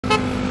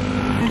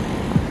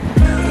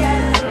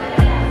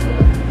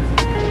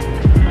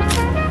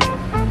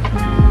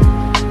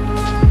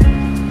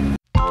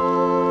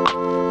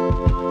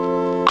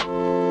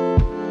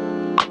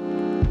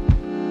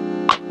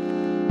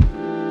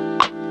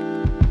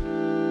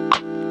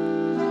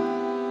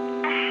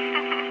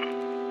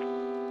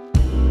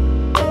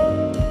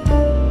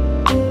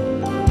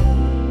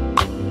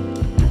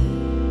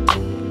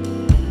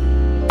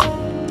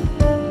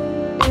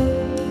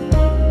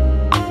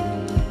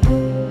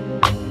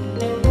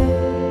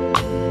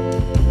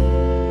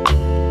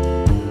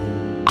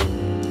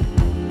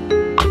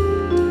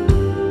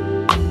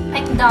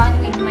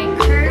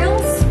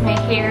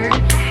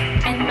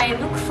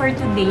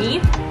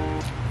date.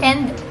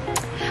 And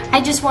I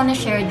just want to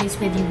share this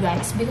with you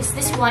guys because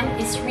this one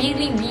is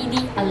really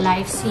a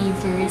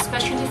lifesaver,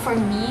 especially for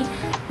me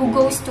who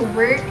goes to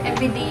work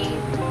every day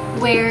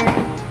where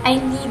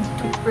I need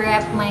to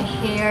prep my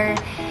hair,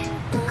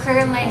 to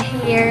curl my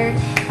hair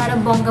para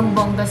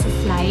bonggang-bongga sa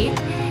flight.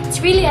 It's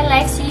really a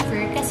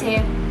lifesaver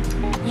kasi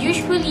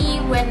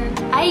usually when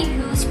I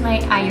use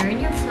my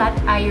iron, yung flat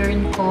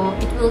iron ko,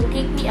 it will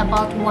take me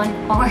about 1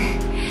 hour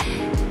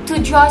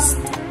to just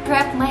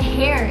prep my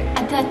hair,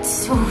 and that's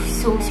so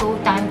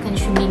time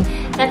consuming.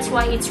 That's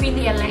why it's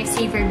really a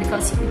lifesaver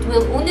because it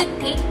will only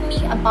take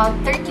me about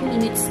 30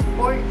 minutes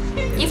or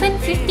even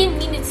 15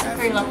 minutes to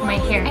curl up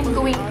my hair. I'm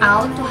going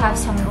out to have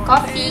some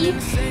coffee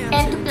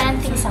and to plan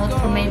things out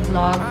for my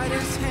vlog.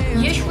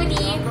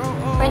 Usually,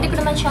 pwede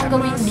ko naman siyang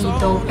gawin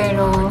dito,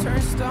 pero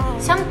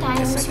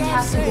sometimes we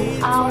have to go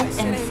out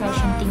and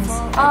freshen things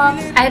up.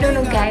 I don't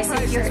know guys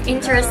if you're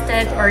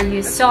interested or you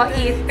saw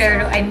it,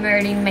 pero I'm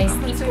wearing my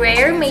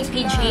sleepwear, my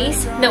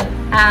PJs. No,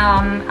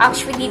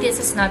 actually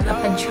this is not a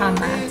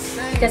pajama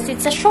because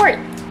it's a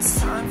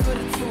shorts.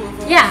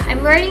 Yeah,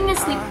 I'm wearing a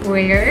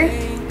sleepwear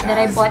that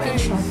I bought in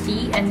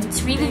Shopee and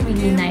it's really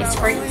nice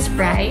for its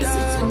price.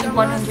 It's only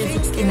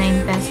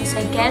 169 pesos,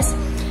 I guess.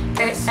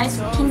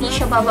 Hindi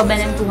siya bababa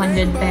ng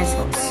 200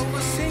 pesos.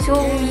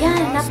 So, yeah,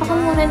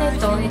 napakamura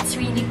nito. It's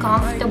really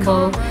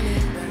comfortable.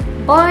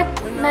 But,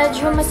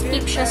 medyo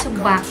masikip siya sa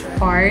back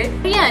part.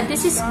 But yeah,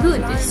 this is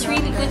good. This is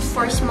really good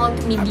for small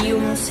to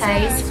medium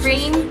size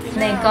frame.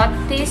 And I got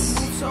this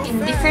in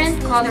different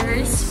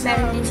colors.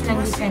 Meron din silang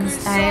different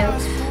style.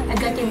 I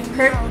got it in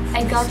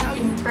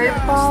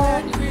purple,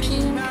 in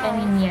pink, and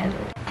in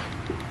yellow.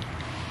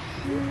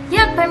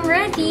 Yep, I'm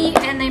ready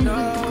and I'm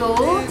good to go.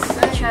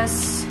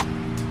 Just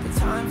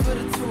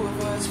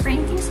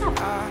spraying things up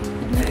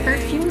with my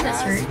perfume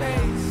dessert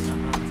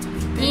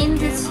in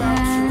the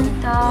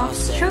scent of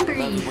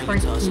strawberry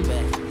shortcake.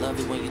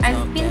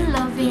 I've been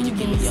loving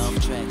this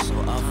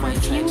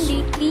perfume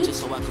lately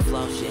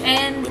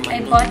and I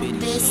bought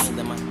this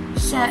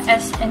sa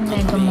SM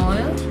Mega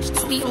Mall.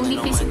 It's the only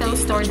physical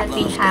store that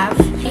they have.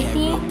 I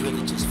think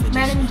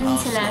meron din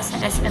sila sa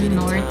SM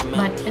North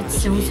but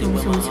it's so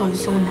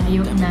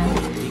layo na.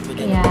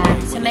 Kaya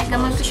sa Mega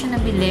Mall ko siya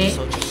nabili.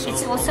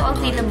 It's also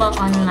available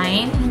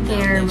online in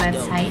their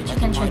website. You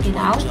can check it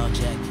out.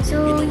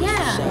 So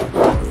yeah,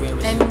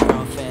 I'm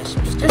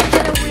just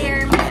gonna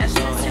wear my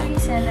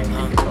accessories and I'm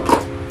gonna go.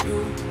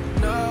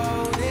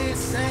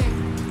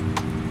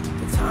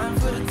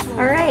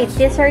 Alright,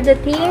 these are the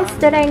things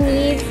that I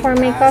need for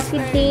my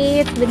coffee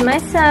date with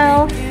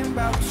myself.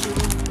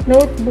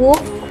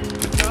 Notebook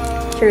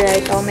to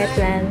write all my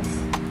plans.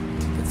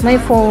 My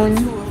phone,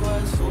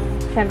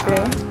 syempre.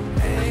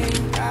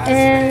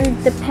 And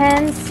the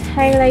pens,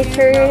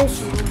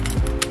 highlighters,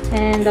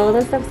 and all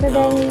the stuff that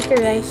I need to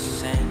write.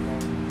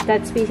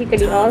 That's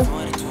basically all.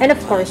 And of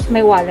course,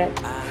 my wallet.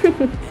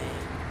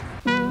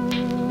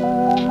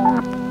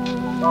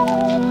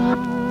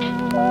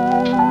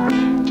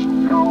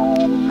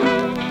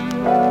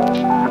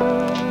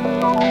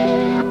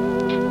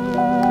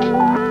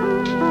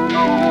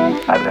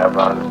 I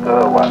never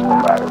understood why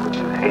somebody would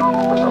just hate you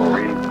for no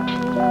reason.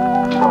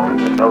 You don't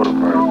even know the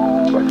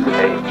person, but you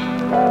hate.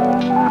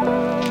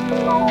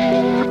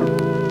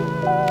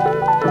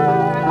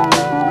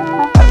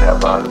 I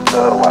never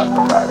understood why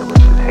somebody would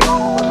just hate you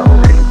for no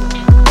reason.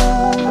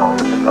 You don't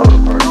even know the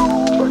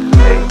person, but you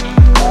hate.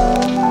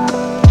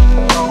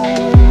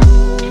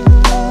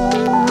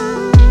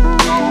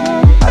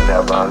 I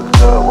never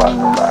understood why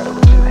somebody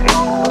would just hate you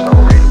for no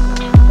reason.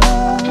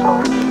 You don't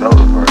even know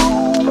the person,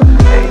 but you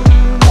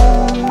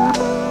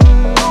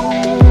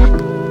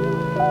hate.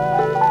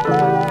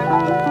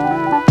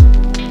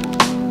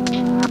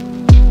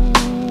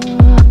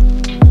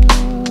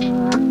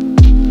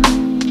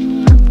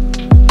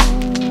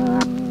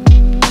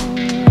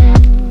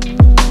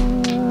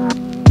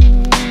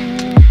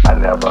 I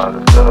never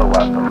understood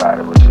why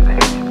somebody would just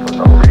hate you for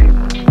no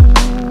reason.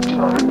 You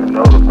don't even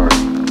know the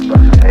person, but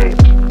you hate.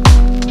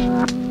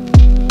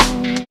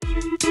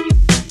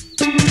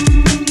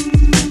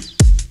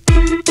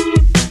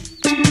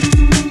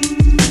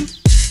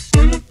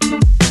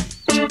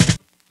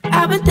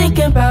 I've been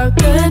thinking about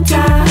good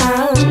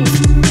times,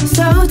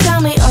 so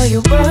tell me all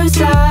your words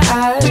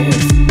lies.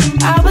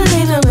 I'll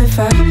believe them if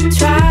I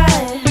try.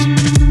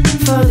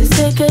 For the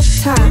sake of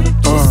time,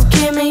 just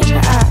give me the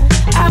eye.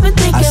 I've been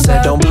thinking I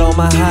said don't blow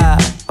my high,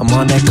 I'm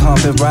on that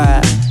carpet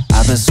ride.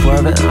 I've been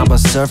swerving, I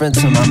was serving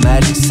to my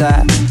magic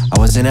side. I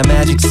was in a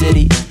magic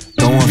city,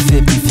 going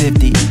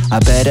 50-50. I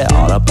bet it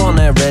all up on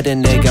that red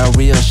and they got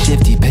real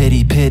shifty.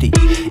 Pity,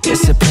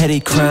 it's a petty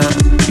crime.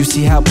 You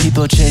see how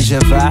people change their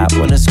vibe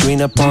when it's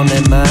green up on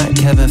their mind.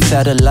 Kevin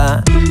fed a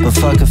line, but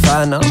fuck if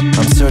I know.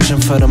 I'm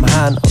searching for them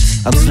high notes.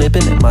 I'm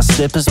slipping in my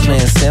slippers,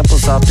 playing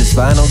samples off this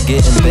vinyl,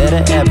 getting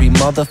better every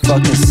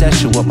motherfucking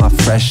session with my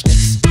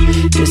freshness.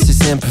 This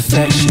is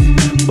imperfection,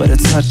 with a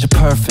touch of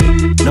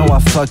perfect. No, I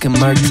fucking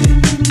murked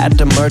it at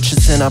the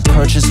merchants, and I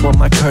purchased what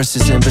my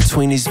curses in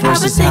between these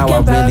verses. How I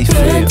really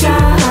feel.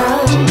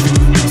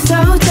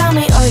 So tell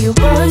me all your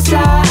words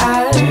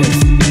lies.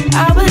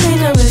 I believe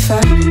them if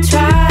I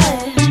try.